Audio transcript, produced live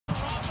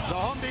The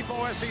Home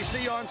Depot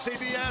SEC on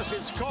CBS.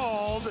 It's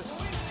called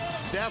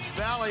Death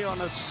Valley on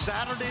a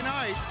Saturday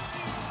night.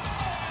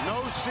 No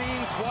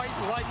scene quite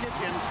like it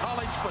in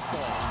college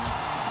football.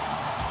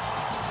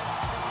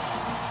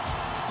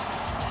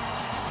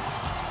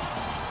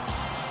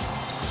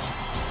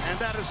 And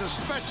that is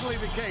especially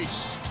the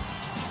case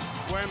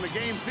when the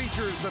game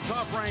features the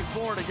top-ranked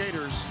Florida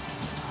Gators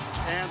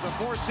and the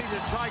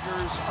 4th-seeded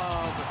Tigers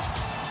of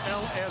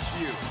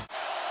LSU.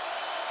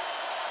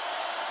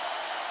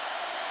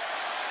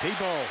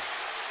 Tebow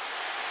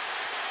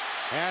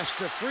has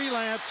to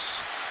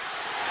freelance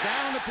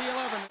down at the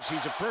 11.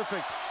 He's a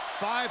perfect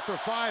 5 for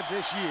 5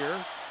 this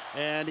year,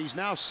 and he's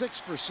now 6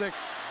 for 6.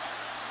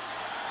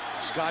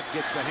 Scott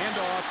gets the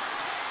handoff,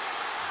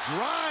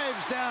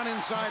 drives down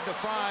inside the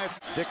 5.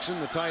 Dixon,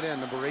 the tight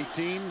end, number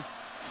 18.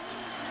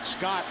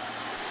 Scott,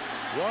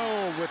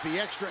 whoa, with the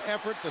extra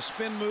effort, the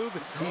spin move,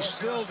 he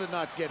still did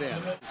not get in.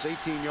 It's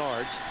 18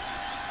 yards.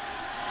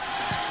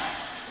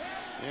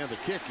 And the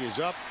kick is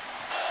up.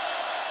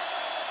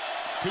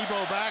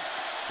 Tebow back,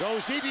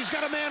 goes deep, he's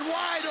got a man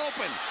wide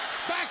open.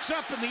 Backs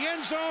up in the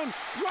end zone.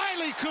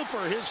 Riley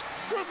Cooper, his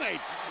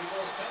roommate.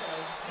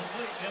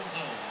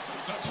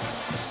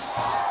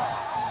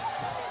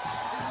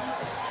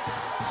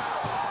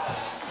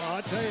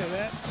 I'll tell you,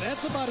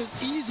 that's about as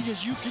easy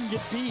as you can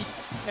get beat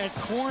at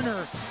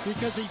corner,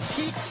 because he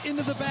peeked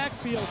into the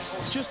backfield.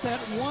 Just that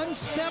one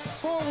step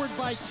forward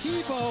by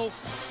Tebow,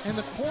 and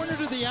the corner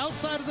to the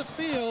outside of the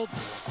field.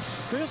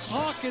 Chris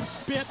Hawkins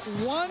bit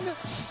one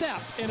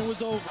step, and it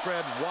was over.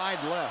 Spread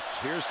wide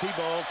left. Here's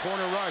Tebow,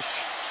 corner rush.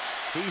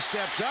 He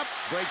steps up,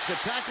 breaks a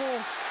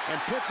tackle,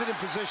 and puts it in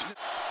position.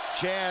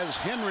 Chaz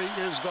Henry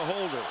is the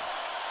holder.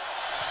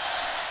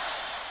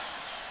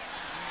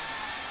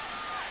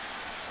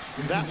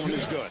 That one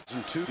is good.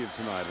 And 2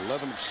 tonight,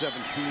 11 of 17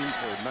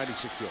 for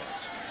 96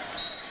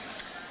 yards.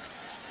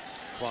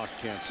 Clock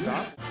can't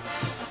stop.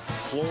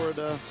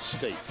 Florida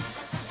State.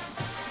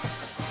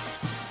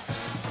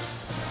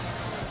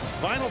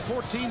 Final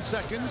 14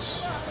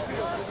 seconds.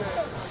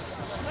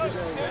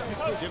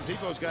 Tim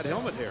Tebow's got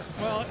helmet hair.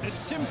 Well,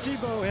 Tim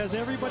Tebow has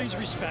everybody's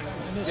respect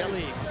in this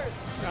league.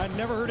 I've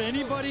never heard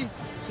anybody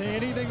say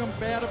anything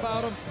bad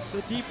about him.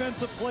 The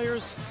defensive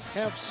players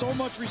have so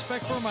much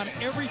respect for him on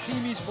every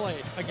team he's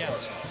played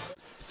against.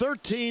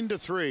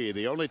 13-3.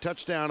 The only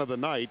touchdown of the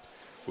night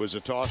was a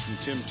toss from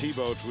Tim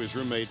Tebow to his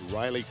roommate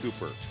Riley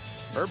Cooper.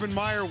 Urban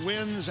Meyer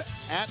wins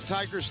at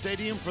Tiger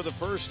Stadium for the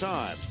first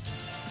time.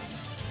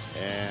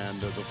 And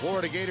the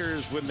Florida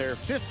Gators win their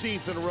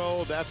 15th in a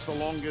row. That's the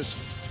longest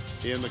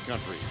in the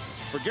country.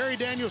 For Gary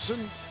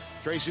Danielson,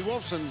 Tracy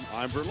Wolfson,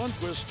 I'm Bert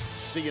Lundquist.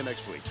 See you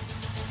next week.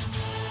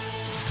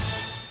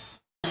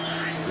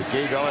 It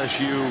gave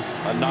LSU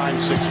a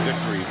 9-6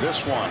 victory.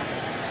 This one.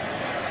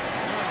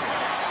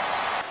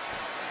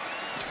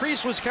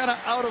 Priest was kind of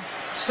out of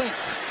sync.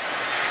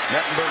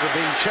 Nettenberger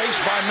being chased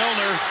by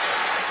Milner.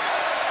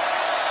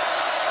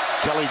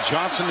 Kelly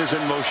Johnson is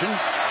in motion.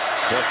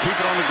 They'll keep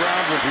it on the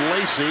ground with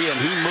Lacey, and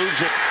he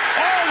moves it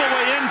all the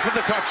way in for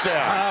the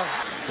touchdown.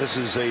 This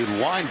is a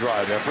line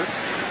drive effort,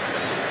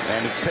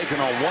 and it's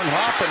taken on one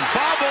hop and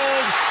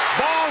bobbled.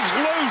 Ball's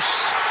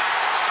loose.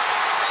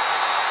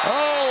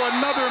 Oh,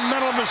 another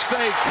mental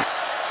mistake.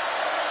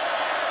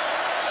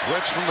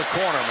 Blitz from the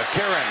corner.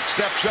 McCarron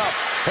steps up,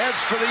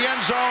 heads for the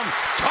end zone.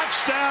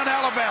 Touchdown,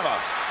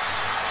 Alabama.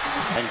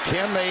 And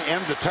can they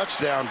end the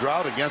touchdown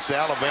drought against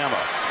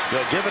Alabama?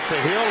 They'll give it to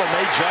Hill, and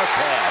they just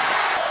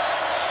have.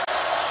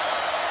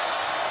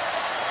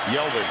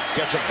 Yeldon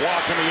gets a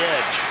block on the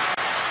edge.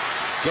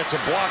 Gets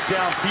a block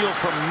downfield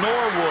from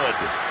Norwood.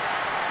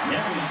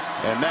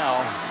 And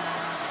now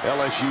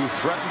LSU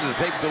threatened to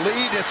take the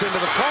lead. It's into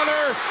the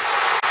corner.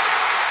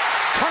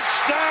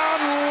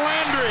 Touchdown,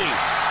 Landry.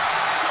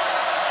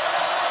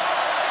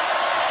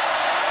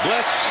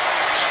 Blitz,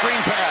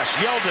 screen pass,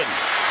 Yeldon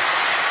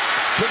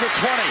to the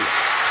 20,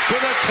 to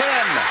the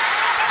 10.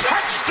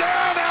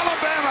 Touchdown,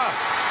 Alabama.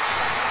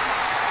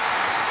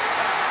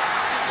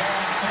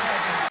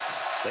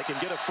 They can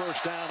get a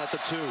first down at the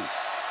 2.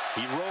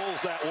 He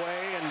rolls that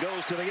way and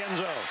goes to the end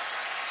zone.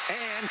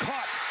 And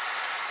caught.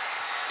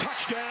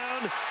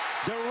 Touchdown,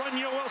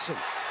 De'Runnya Wilson.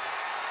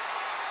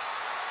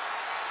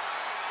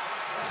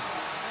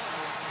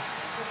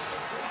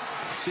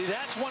 See,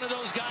 that's one of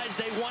those guys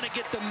they want to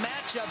get the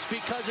matchups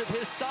because of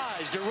his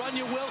size.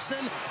 De'Runnya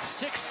Wilson,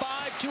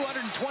 6'5",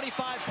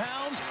 225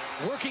 pounds,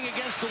 working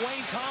against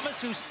Dwayne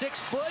Thomas, who's 6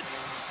 foot.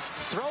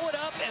 Throw it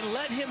up and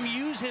let him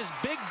use his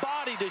big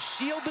body to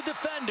shield the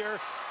defender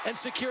and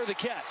secure the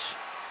catch.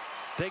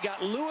 They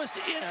got Lewis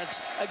in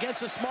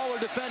against a smaller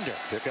defender.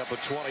 Pick up a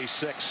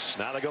 26.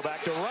 Now they go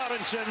back to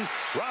Robinson.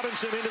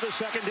 Robinson into the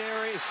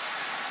secondary.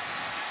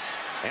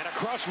 And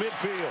across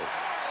midfield.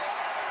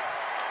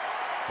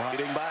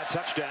 Leading by a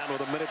touchdown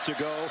with a minute to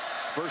go.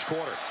 First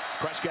quarter.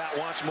 Prescott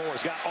wants more.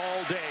 He's got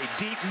all day.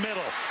 Deep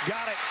middle.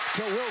 Got it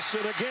to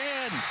Wilson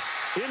again.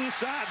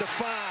 Inside the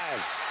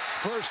 5.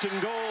 First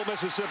and goal,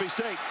 Mississippi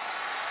State.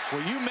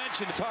 Well, you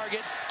mentioned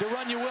target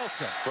De'Runnya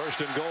Wilson.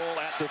 First and goal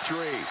at the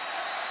 3.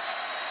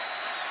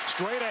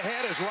 straight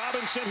ahead as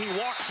Robinson. He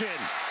walks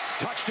in.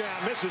 Touchdown,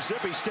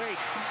 Mississippi State.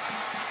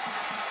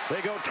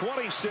 They go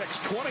 26,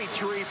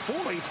 23,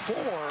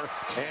 44,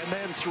 and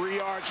then 3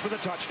 yards for the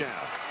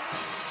touchdown.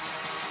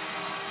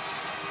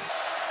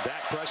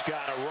 Dak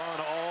Prescott a run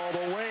all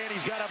the way, and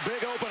he's got a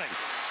big opening.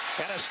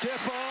 And a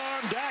stiff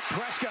arm, Dak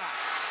Prescott.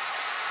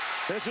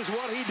 This is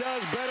what he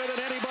does better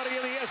than anybody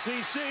in the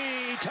SEC.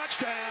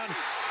 Touchdown.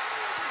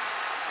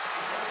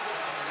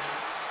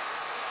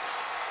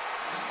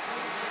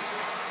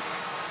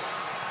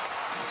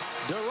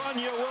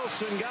 De'Runnya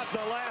Wilson got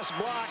the last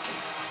block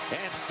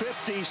and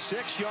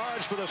 56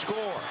 yards for the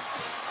score.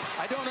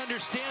 I don't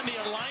understand the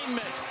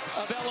alignment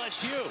of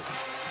LSU.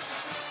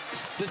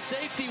 The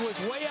safety was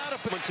way out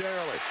of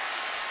momentarily.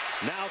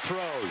 Now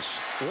throws.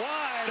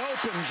 Wide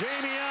open,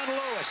 Jamion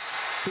Lewis.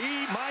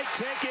 He might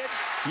take it.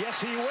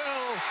 Yes, he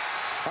will.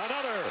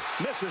 Another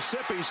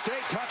Mississippi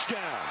State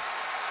touchdown.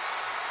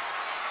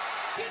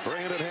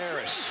 Brandon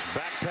Harris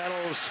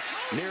backpedals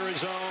near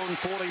his own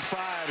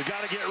 45.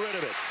 Got to get rid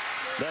of it.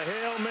 The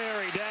Hail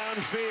Mary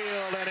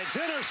downfield, and it's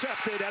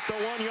intercepted at the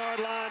 1-yard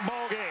line.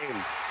 Ball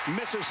game.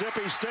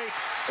 Mississippi State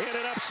in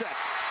an upset.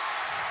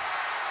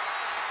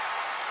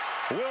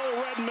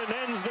 Will Redmond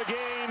ends the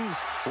game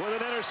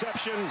with an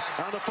interception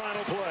on the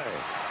final play.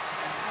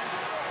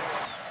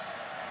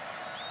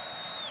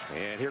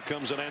 And here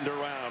comes an end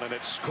around, and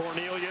it's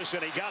Cornelius,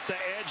 and he got the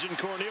edge, and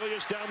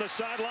Cornelius down the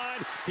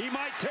sideline. He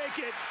might take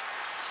it.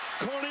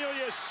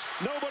 Cornelius,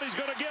 nobody's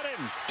going to get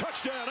him.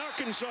 Touchdown,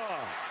 Arkansas.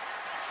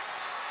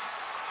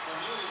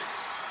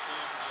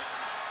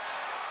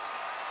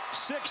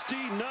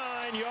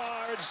 69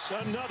 yards,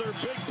 another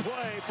big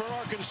play for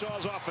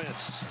Arkansas's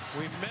offense.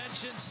 We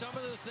mentioned some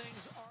of the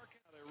things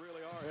They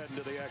really are heading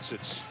to the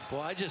exits.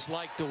 Well, I just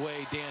like the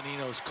way Dan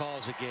Enos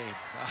calls a game.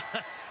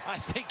 I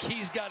think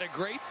he's got a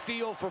great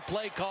feel for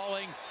play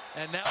calling,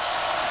 and now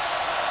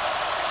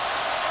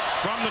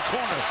From the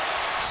corner,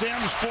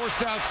 Sims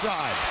forced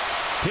outside.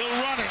 He'll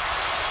run it.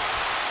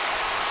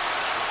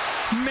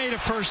 Made a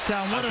first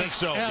down. What I think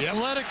so.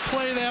 Athletic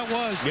play that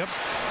was. Yep.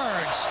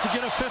 Yards to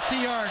get a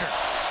 50-yarder.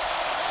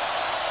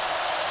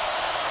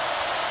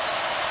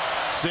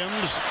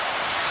 Sims,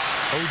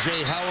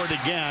 O.J. Howard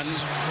again.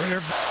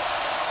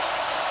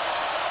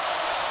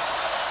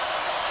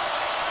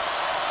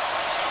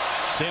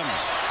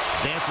 Sims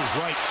dances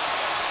right.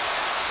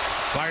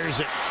 Fires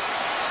it.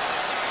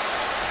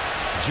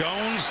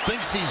 Jones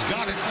thinks he's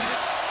got it.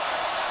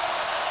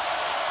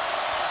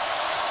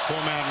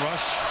 4-man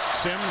rush.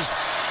 Sims.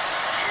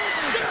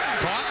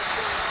 Caught.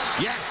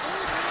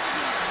 Yes.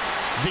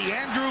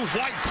 DeAndrew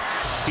White.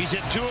 He's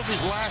hit 2 of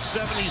his last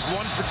 7. He's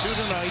 1 for 2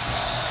 tonight.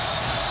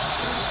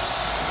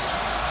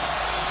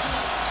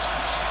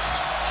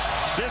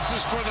 This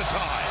is for the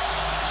tie.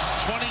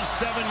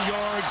 27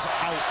 yards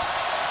out.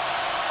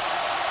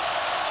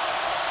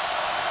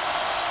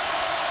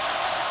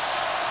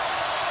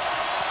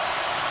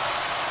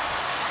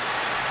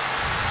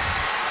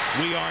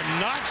 We are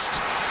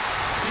notched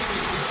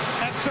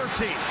at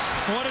 13.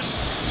 What a...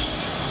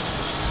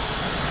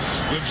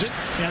 Squibs it.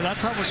 Yeah,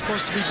 that's how it was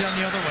supposed to be done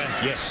the other way.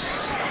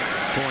 Yes.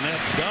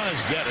 Fournette does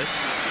get it.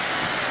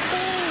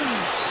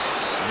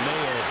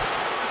 Nailed.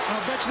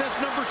 I'll bet you that's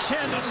number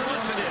 10.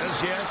 Yes, it is,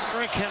 yes.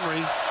 Rick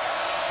Henry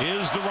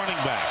is the running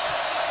back.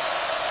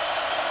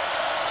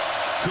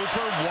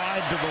 Cooper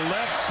wide to the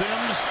left.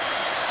 Sims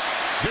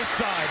this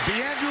side.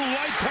 DeAndrew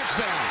White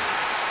touchdown.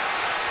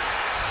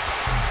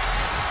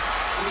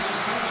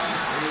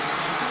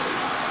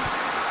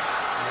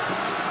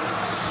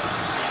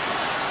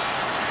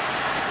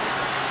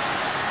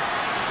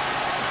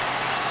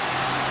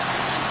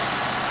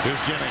 Here's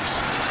Jennings.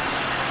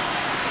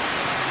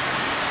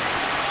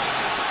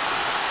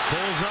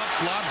 Pulls up,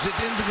 lobs it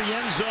into the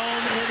end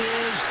zone. It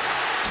is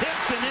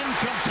tipped and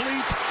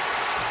incomplete.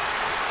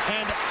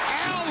 And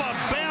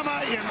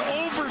Alabama in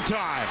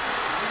overtime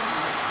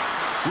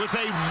with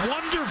a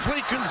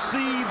wonderfully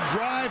conceived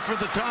drive for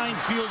the tying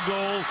field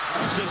goal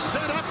to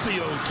set up the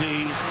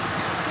OT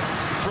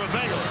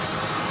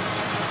prevails.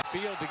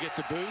 field to get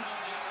the boot.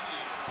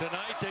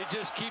 Tonight they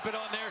just keep it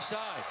on their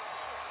side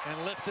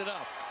and lift it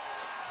up.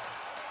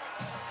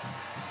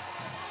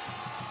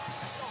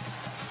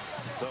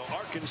 So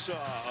Arkansas,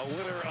 a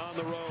winner on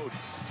the road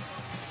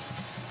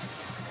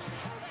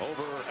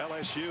over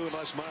LSU and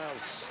Les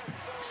Miles.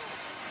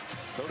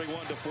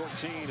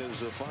 31-14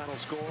 is the final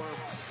score.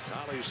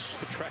 Ollie's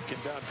tracking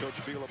down Coach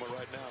Bielema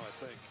right now, I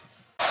think.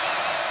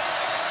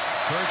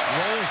 Hurts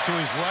rolls to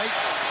his right.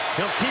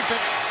 He'll keep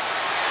it.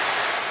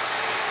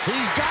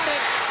 He's got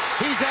it.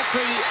 He's at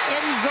the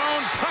end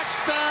zone.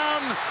 Touchdown,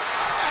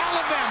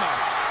 Alabama.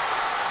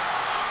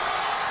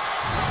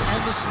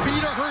 And the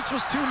speed of Hurts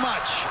was too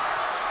much.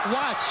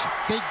 Watch,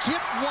 they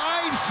get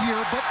wide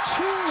here, but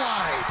too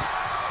wide.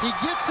 He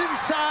gets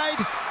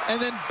inside,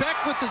 and then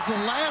Beckwith is the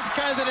last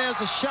guy that has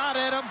a shot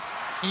at him.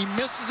 He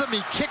misses him, he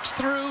kicks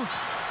through,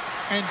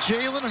 and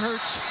Jalen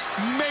Hurts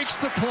makes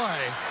the play.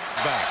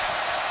 Back.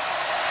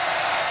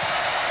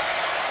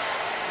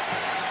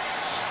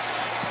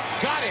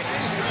 Got it.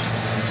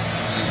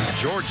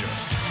 Georgia.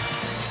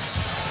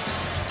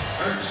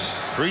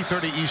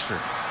 3:30 Eastern.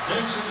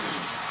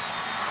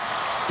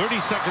 30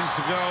 seconds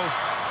to go.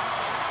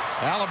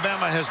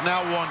 Alabama has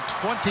now won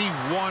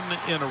 21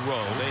 in a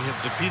row. They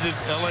have defeated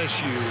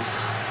LSU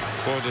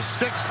for the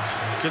 6th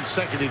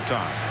consecutive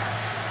time.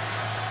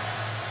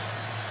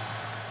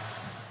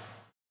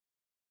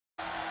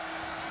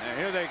 And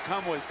here they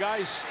come with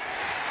Geis.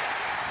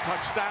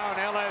 Touchdown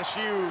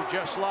LSU,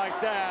 just like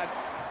that.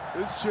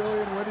 It's chilly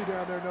and windy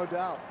down there, no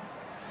doubt.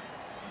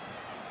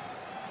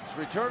 It's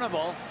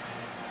returnable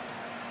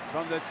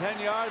from the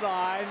 10-yard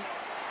line.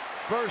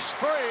 Bursts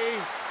free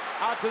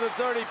out to the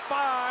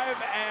 35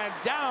 and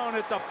down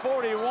at the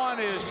 41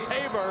 is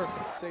Tabor.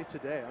 Say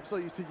today, I'm so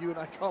used to you and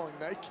I calling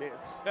night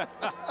games.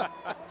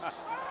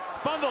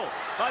 Fumble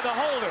by the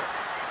holder.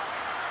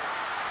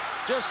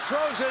 Just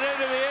throws it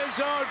into the end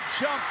zone.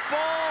 Jump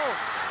ball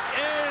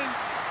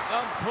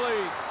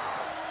incomplete.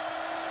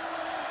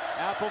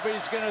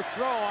 Appleby's going to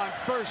throw on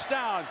first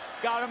down.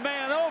 Got a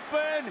man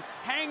open.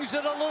 Hangs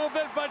it a little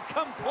bit, but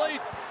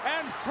complete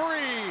and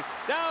free.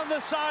 Down the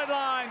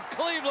sideline.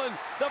 Cleveland,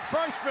 the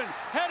freshman,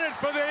 headed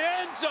for the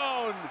end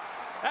zone.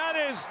 That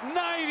is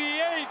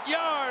 98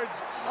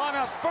 yards on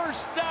a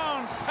first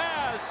down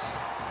pass.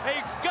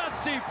 A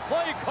gutsy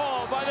play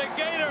call by the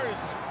Gators.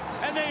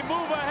 And they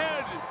move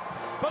ahead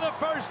for the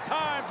first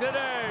time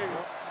today.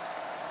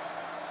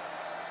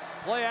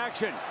 Play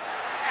action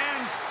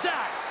and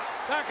sacked.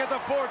 Back at the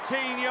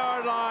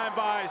 14-yard line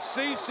by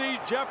C.C.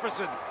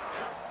 Jefferson.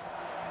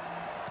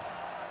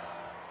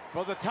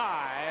 For the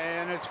tie,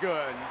 and it's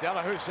good.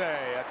 Delahousse,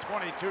 a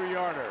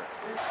 22-yarder.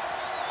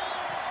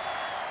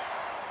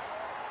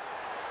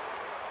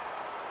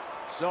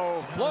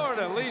 So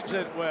Florida leads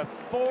it with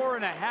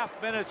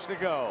 4.5 minutes to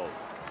go.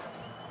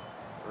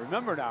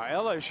 Remember now,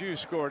 LSU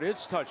scored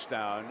its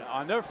touchdown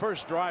on their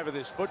first drive of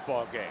this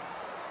football game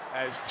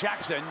as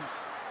Jackson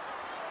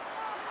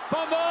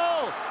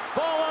fumble,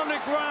 ball on the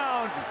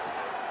ground.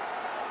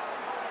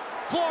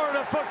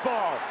 Florida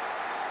football.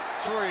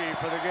 3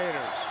 for the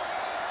Gators.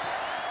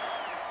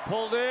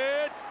 Pulled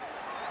it.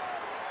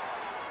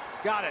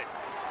 Got it.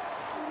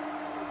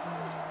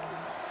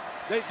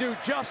 They do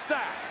just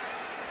that.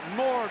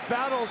 More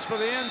battles for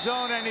the end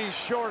zone, and he's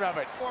short of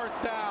it.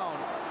 4th down.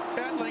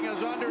 Etling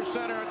is under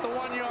center at the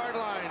 1-yard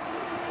line.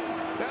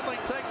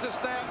 Etling takes the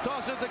snap,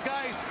 tosses the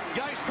Geis.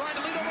 Geis trying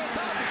to lead over the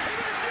top.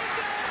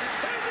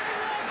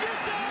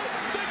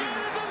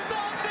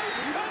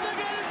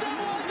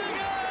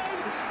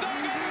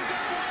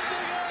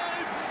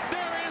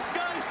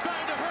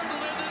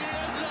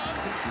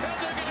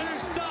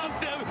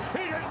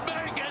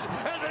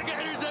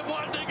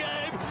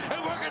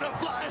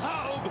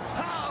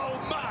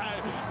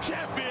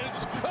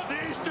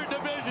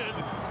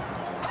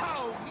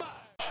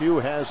 LSU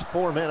has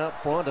 4 men up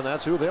front, and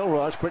that's who they'll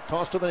rush. Quick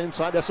toss to the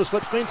inside. That's the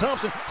slip screen.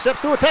 Thompson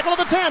steps through a tackle at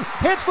the 10,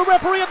 hits the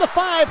referee at the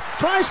 5,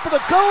 tries for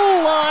the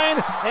goal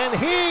line, and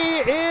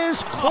he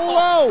is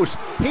close.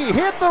 He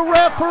hit the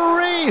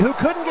referee who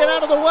couldn't get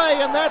out of the way,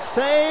 and that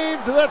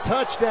saved the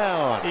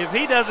touchdown. If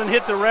he doesn't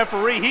hit the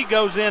referee, he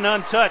goes in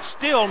untouched.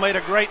 Still made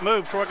a great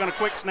move. Troy going to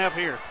quick snap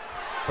here.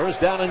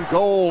 First down and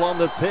goal on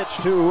the pitch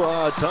to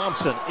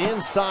Thompson.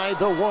 Inside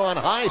the 1,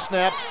 high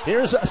snap.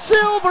 Here's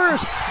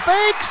Silvers,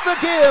 fakes the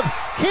give,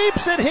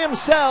 keeps it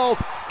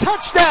himself.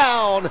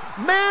 Touchdown,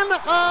 men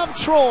of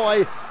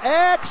Troy.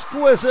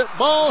 Exquisite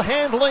ball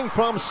handling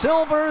from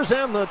Silvers,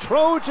 and the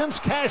Trojans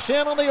cash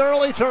in on the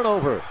early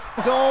turnover.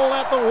 Goal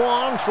at the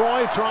 1,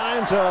 Troy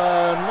trying to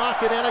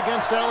knock it in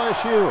against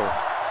LSU.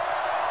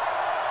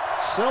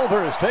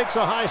 Silvers takes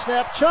a high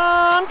snap.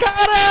 Chun,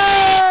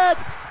 got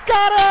it!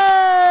 Got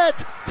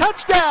it!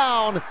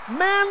 Touchdown,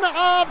 men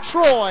of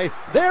Troy.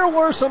 There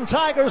were some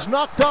Tigers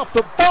knocked off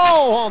the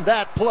ball on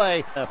that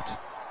play. Left.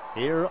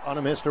 Here on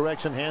a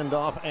misdirection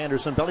handoff,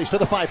 Anderson bellies to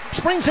the 5,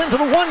 springs into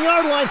the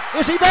 1-yard line.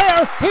 Is he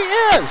there? He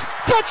is!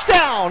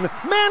 Touchdown,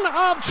 men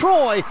of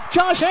Troy.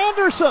 Josh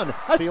Anderson.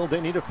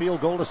 They need a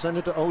field goal to send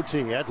it to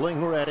OT.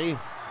 Edling ready.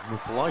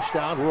 Flushed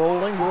out,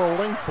 rolling,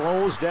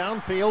 throws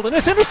downfield, and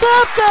it's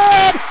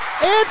intercepted!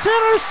 It's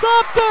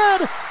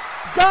intercepted!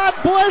 God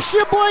bless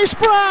you, Blaise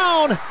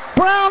Brown.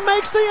 Brown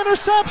makes the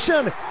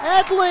interception.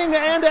 Edling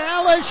and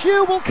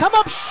LSU will come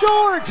up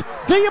short.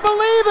 Do you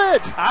believe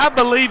it? I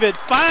believe it.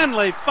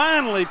 Finally,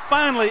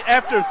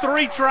 after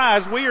 3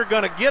 tries, we are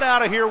going to get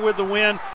out of here with the win.